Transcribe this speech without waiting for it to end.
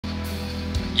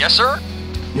Yes, sir.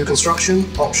 New construction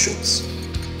options.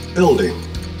 Building.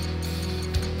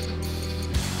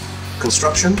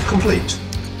 Construction complete.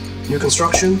 New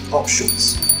construction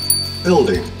options.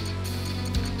 Building.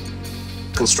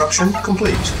 Construction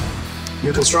complete.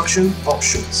 New construction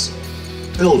options.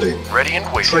 Building. Ready and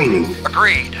waiting. Training.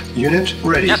 Agreed. Unit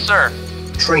ready. Yes, sir.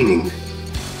 Training.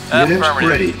 Unit Affirmative.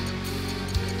 ready.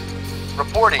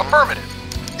 Reporting. Affirmative.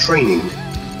 Training.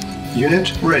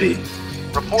 Unit ready.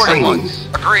 Reporting. Training. Once.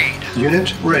 Agreed.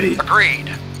 Unit ready. Agreed.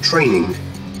 Training.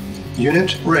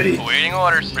 Unit ready. Awaiting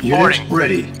orders. Reporting. Unit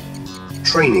ready.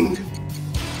 Training.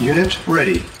 Unit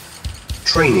ready.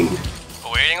 Training.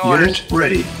 Awaiting orders. Unit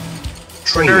ready.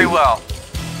 Training. Very well.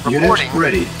 Unit Reporting.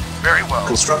 ready. Very well.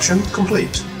 Construction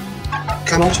complete.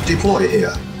 Cannot deploy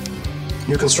here.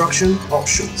 New construction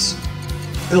options.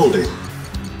 Building.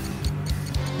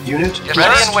 Unit Yes, lost.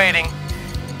 ready and waiting.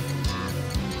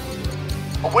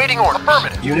 Awaiting orders.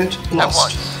 Affirmative. Unit At lost.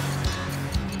 once.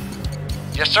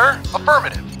 Yes, sir.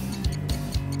 Affirmative.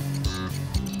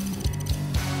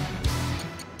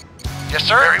 Yes,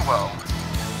 sir. Very well.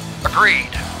 Agreed.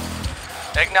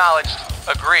 Acknowledged.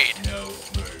 Agreed. No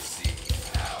mercy.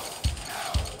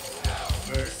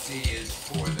 Mercy is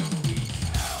for the weak.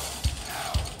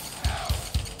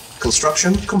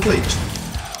 Construction complete.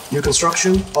 New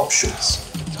construction options.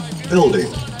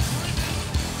 Building.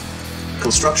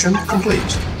 Construction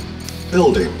complete.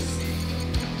 Building.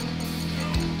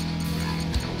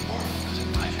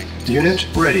 Unit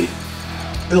ready.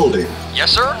 Building.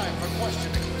 Yes, sir.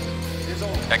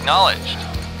 Acknowledged.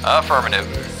 Affirmative.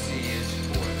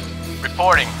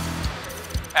 Reporting.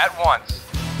 At once.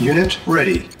 Unit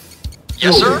ready.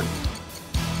 Yes, Building.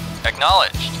 sir.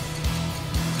 Acknowledged.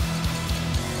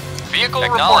 Vehicle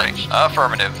acknowledged.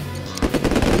 Affirmative.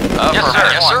 Yes,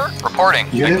 sir. Yes, sir. Reporting.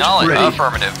 Unit Acknowledged. ready.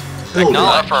 Affirmative. Building.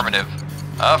 Acknowledged. Affirmative.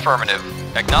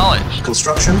 Affirmative. Acknowledged.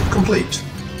 Construction complete.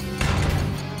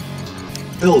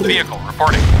 Building. Vehicle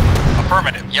reporting.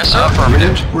 Affirmative. Yes, sir. Unit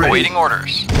Affirmative. ready. Awaiting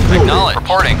orders. Building. Acknowledged.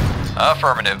 Reporting.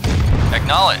 Affirmative.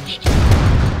 Acknowledged.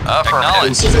 Affirmative.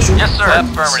 Insufficient Yes, sir.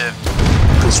 funds.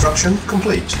 Affirmative. Construction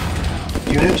complete.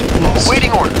 Unit lost.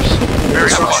 Awaiting orders. Very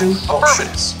Construction well.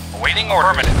 options. Awaiting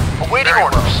orders. Awaiting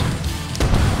orders.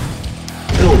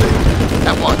 Building.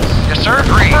 At once. Yes, sir.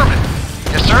 Agreed.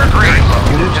 Yes, sir. Agreed.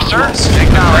 Unit Yes, sir. lost.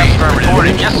 Acknowledged. Affirmative.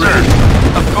 Reporting. Yes, sir.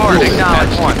 Of course. Building.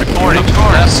 Acknowledged. At Reporting. Unit Of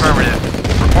course. lost. Affirmative.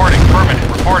 Reporting.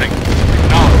 Affirmative. Reporting.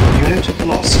 Acknowledged. Unit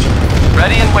lost.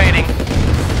 Ready and waiting.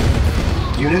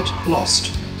 Unit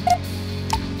lost.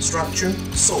 Structure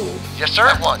sold. Yes, sir.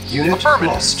 At once. Unit Affirmative.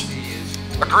 lost.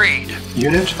 Agreed.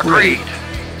 Unit Agreed. ready.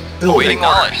 Building.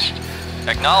 Acknowledged.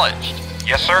 Acknowledged.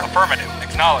 Yes, sir. Affirmative.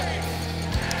 Acknowledged.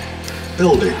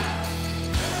 Building.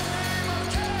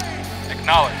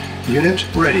 Acknowledged. Unit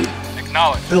ready.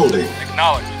 Acknowledged. Building.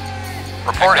 Acknowledged.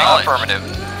 Reporting. Affirmative.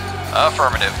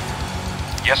 Affirmative.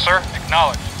 Yes, sir.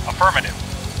 Acknowledged. Affirmative.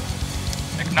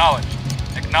 Acknowledged.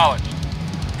 Acknowledged.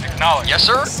 Acknowledged. Yes,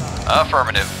 sir.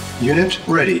 Affirmative. Unit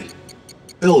ready.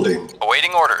 Building.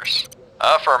 Awaiting orders.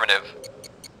 Affirmative.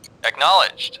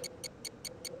 Acknowledged.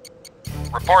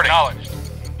 Reporting. Acknowledged.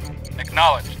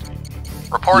 Acknowledged.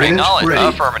 Reporting. Unit Acknowledged. ready.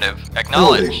 Affirmative.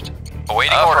 Acknowledged.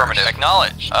 Awaiting orders.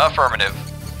 Acknowledged. Affirmative.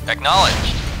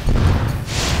 Acknowledged.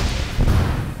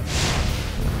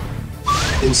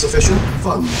 Insufficient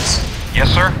funds. Yes,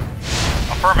 sir.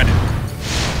 Affirmative.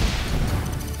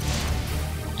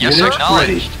 Yes, sir. Unit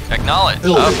Acknowledged. Acknowledged.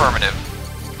 Building. Affirmative.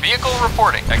 Vehicle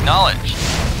reporting. Acknowledged.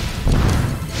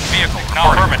 Vehicle.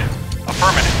 Affirmative.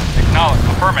 Affirmative. Acknowledged.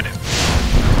 Affirmative.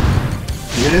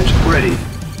 Unit ready.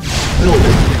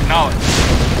 Building. Acknowledged.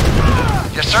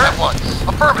 Yes, sir. At once.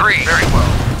 Affirmative. Agreed. Very well.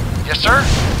 Yes, sir.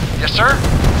 Yes, sir.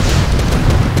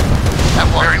 At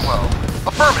once. Very well.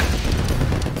 Affirmative.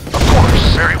 Of course.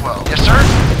 Very well. Yes, sir.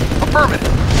 Affirmative.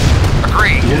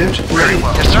 Agreed. Unit Very ready.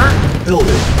 well. Yes, sir.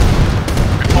 Building.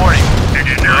 Reporting.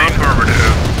 Engineering.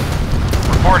 Affirmative.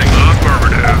 Reporting.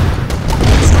 Affirmative.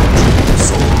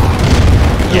 Sold.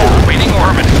 Yeah. Waiting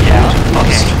order. Yeah.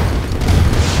 Lost.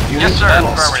 Okay. Unit Yes, sir.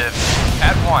 lost. Affirmative.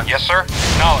 At once. Yes, sir.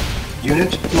 Acknowledged.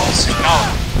 Unit lost.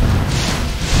 Acknowledged.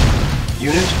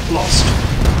 Unit lost.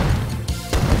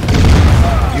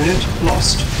 Unit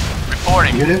lost.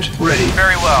 Reporting. Unit ready.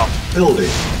 Very well. Building.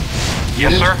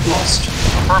 Yes, Unit sir. lost.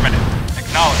 Affirmative.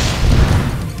 Acknowledged.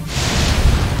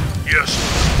 Yes,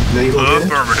 sir. Naval unit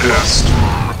Affirmative. lost.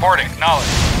 Reporting. Acknowledged.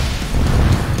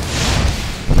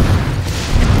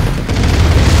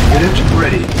 Unit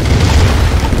ready.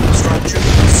 Structure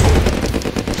sold.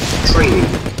 Training.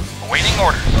 Awaiting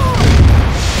orders.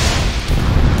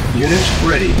 Unit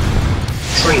ready.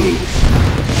 Training.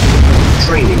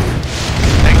 Training.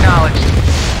 Acknowledged.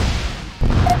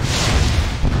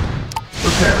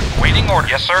 Awaiting order.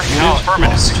 Yes, sir. Unit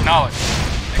Affirmative. lost. Acknowledged.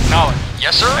 Acknowledged.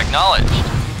 Yes, sir. Acknowledged.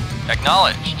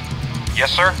 Acknowledged.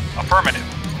 Yes, sir. Affirmative.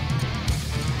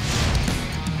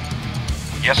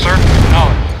 Yes, sir.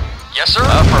 Acknowledged. Yes, sir.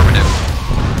 Affirmative.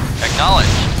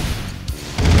 Acknowledged.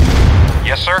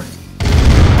 Yes, sir.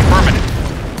 Affirmative.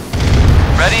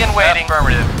 Ready and waiting.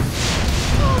 Affirmative.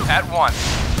 At once.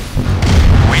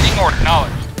 Waiting order.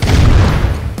 Acknowledged.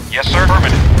 Yes, sir.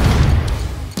 Affirmative.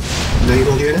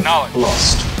 Naval unit Acknowledged.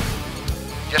 lost.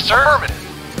 Yes, sir. Affirmative.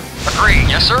 Agreed.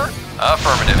 Yes, sir.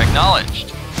 Affirmative.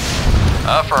 Acknowledged.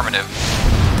 Affirmative.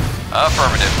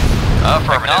 Affirmative.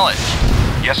 Affirmative.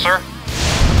 Acknowledged. Yes, sir.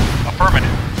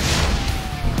 Affirmative.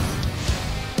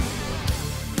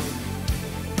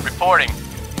 Reporting.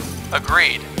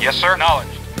 Agreed. Yes, sir.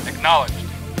 Acknowledged. Acknowledged.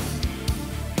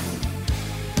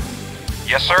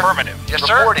 Yes, sir. Affirmative. Yes,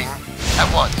 sir. Reporting. At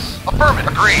once.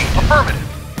 Affirmative. Agreed.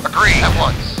 Affirmative. Agreed. At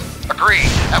once. Agreed.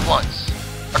 At once.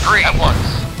 Agreed. At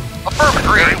once. Affirmative.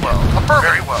 Very well. Affirmative.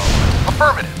 Very well.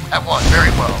 Affirmative. At once.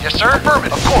 Very well. Yes, sir.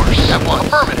 Affirmative. Of course. At once.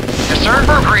 Affirmative. Yes, sir.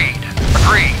 Agreed.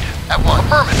 Agreed. At once.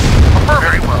 Affirmative. Affirmative.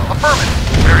 Very well. Affirmative.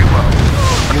 Very well.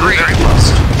 Agreed. Unit Very lost.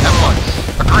 At once.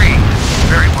 Agreed.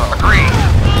 Very well. Agreed.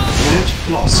 Unit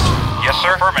lost. Yes,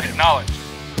 sir. Affirmative. Acknowledged.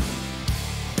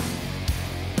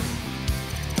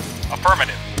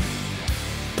 Affirmative.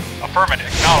 Affirmative.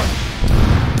 Acknowledged.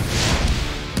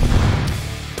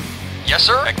 Yes,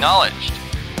 sir. Acknowledged.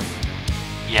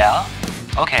 Yeah.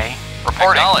 Okay.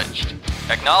 Reporting. Acknowledged.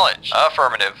 Acknowledged.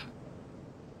 Affirmative.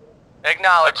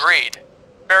 Acknowledged. Agreed.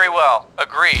 Very well.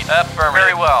 Agreed. Affirmative.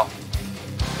 Very well.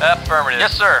 Affirmative.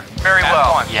 Yes, sir. Very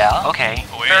well. Once. Yeah. Okay.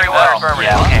 Very well. Affirmative.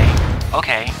 Yeah.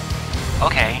 Okay. Okay.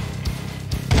 Okay.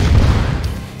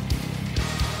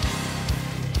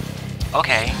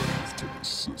 Okay.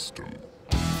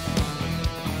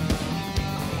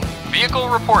 Vehicle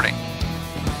reporting.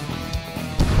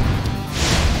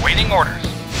 Waiting orders.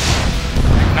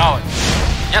 Acknowledged.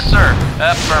 Yes, sir.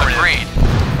 Affirmative. Agreed.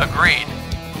 Agreed.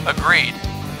 Agreed.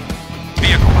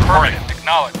 Vehicle reporting.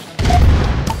 Acknowledged.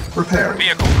 Preparing.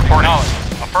 Vehicle reporting. Acknowledged.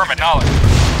 Affirmative.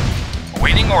 Acknowledged.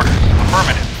 Awaiting orders.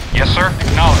 Affirmative. Yes, sir.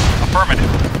 Acknowledged.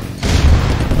 Affirmative.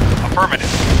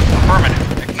 Affirmative. Affirmative.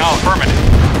 Acknowledged. Affirmative.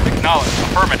 Acknowledged.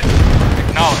 Affirmative.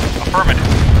 Acknowledged. Affirmative.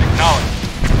 Acknowledged.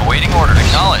 Awaiting orders.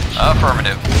 Acknowledged.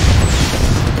 Affirmative.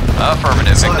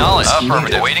 Affirmative. Silence Acknowledged. needed.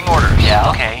 Affirmative. Awaiting orders. Yeah.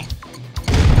 Okay.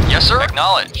 Yes, sir.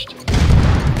 Acknowledged.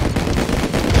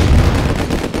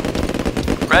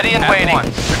 Ready and waiting.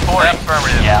 Reporting.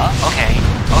 Affirmative. Yeah. Okay.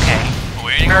 Okay.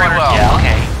 Waiting very well. Yeah.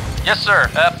 Okay. Yes, sir.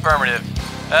 Affirmative.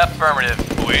 Affirmative.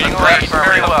 Waiting orders.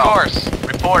 Very well. Of course.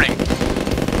 Reporting.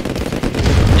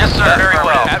 Yes, sir. Very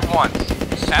well. At once.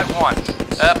 At once.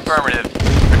 Affirmative.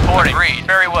 Reporting. Agreed.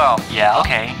 Very well. Yeah.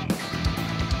 Okay.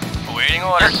 Waiting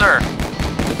orders. Yes, sir.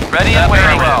 Ready and waiting.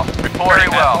 Very well. Reporting. Very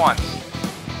well. At once.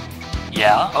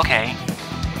 Yeah. Okay.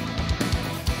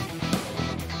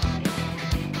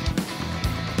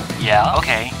 Yeah.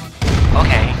 Okay.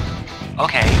 Okay.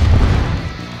 Okay.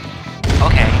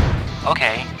 Okay.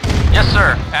 Okay. Yes,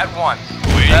 sir. At once.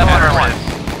 Waiting orders.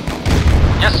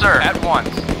 Yes, sir. At once.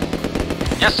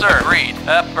 Yes, sir. Agreed.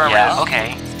 Affirmative. Yeah.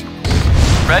 Okay.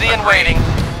 Ready and waiting.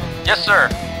 Yes, sir.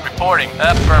 Reporting.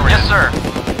 Affirmative. Yes, sir.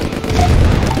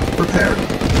 Prepared.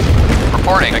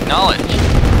 Reporting. Acknowledged.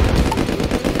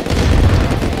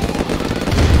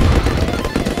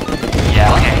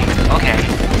 Yeah. Okay. Okay.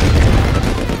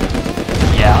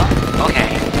 Yeah. Okay.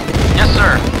 Yes,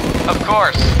 sir. Of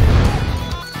course.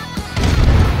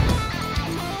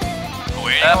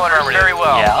 Waiting orders. Very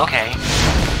well. Yeah. Okay.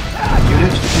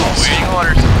 Unit lost. Waiting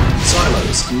orders.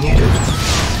 Silos needed.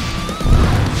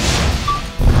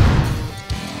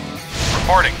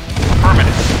 Reporting.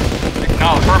 Affirmative.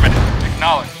 Acknowledge. Affirmative.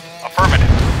 Acknowledge. Affirmative.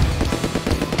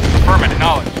 Affirmative.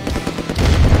 Acknowledge.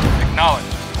 Acknowledge.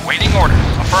 Waiting orders.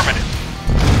 Affirmative.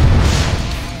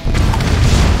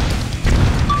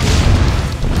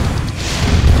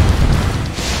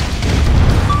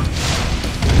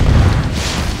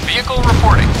 Vehicle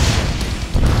reporting.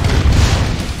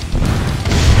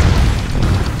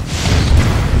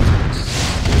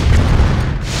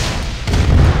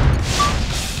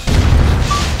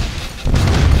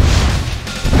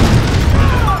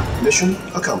 Mission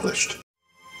accomplished.